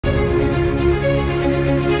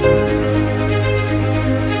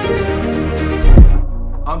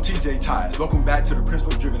I'm TJ Tyus. Welcome back to the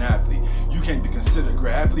Principle Driven Athlete. You can be considered a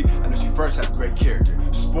great athlete unless you first have great character.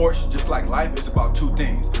 Sports, just like life, is about two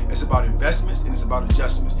things. It's about investments and it's about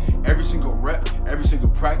adjustments. Every single rep, every single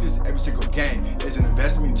practice, every single game is an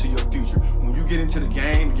investment into your future. When you get into the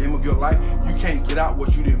game of your life, you can't get out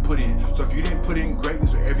what you didn't put in. So if you didn't put in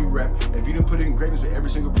greatness with every rep, if you didn't put in greatness with every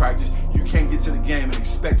single practice, you can't get to the game and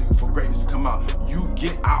expect for greatness to come out. You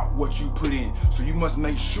get out what you put in. So you must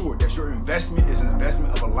make sure that your investment is an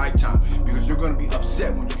investment of a lifetime, because you're going to be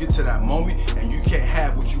upset when you get to that moment and you can't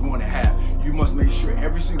have what you want to have. You must make sure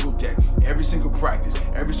every single day, every single practice,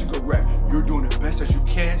 every single rep, you're doing the best that you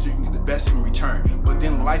can so you can get the best in return. But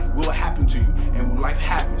then life will happen to you. And when life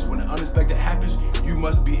happens, when the unexpected happens, you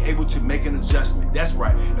must be able to make an adjustment. That's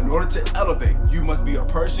right. In order to elevate, you must be a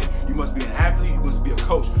person, you must be an athlete, you must be a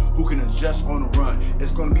coach who can adjust on the run.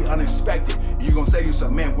 It's going to be unexpected. And you're going to say to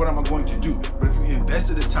yourself, man, what am I going to do? But if you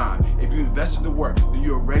invested the time, if you invested the work, then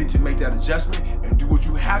you're ready to make that adjustment and do what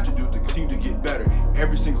you have to do to continue to get better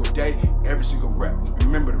every single day, every single rep.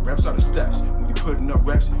 Remember, the reps are the steps. When you put enough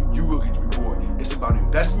reps, you will get the reward. It's about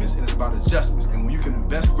investments and it's about adjustments. And when you can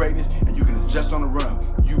invest greatness and you can adjust on the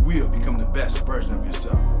run, you will become the best version of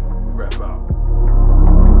yourself. Rep out.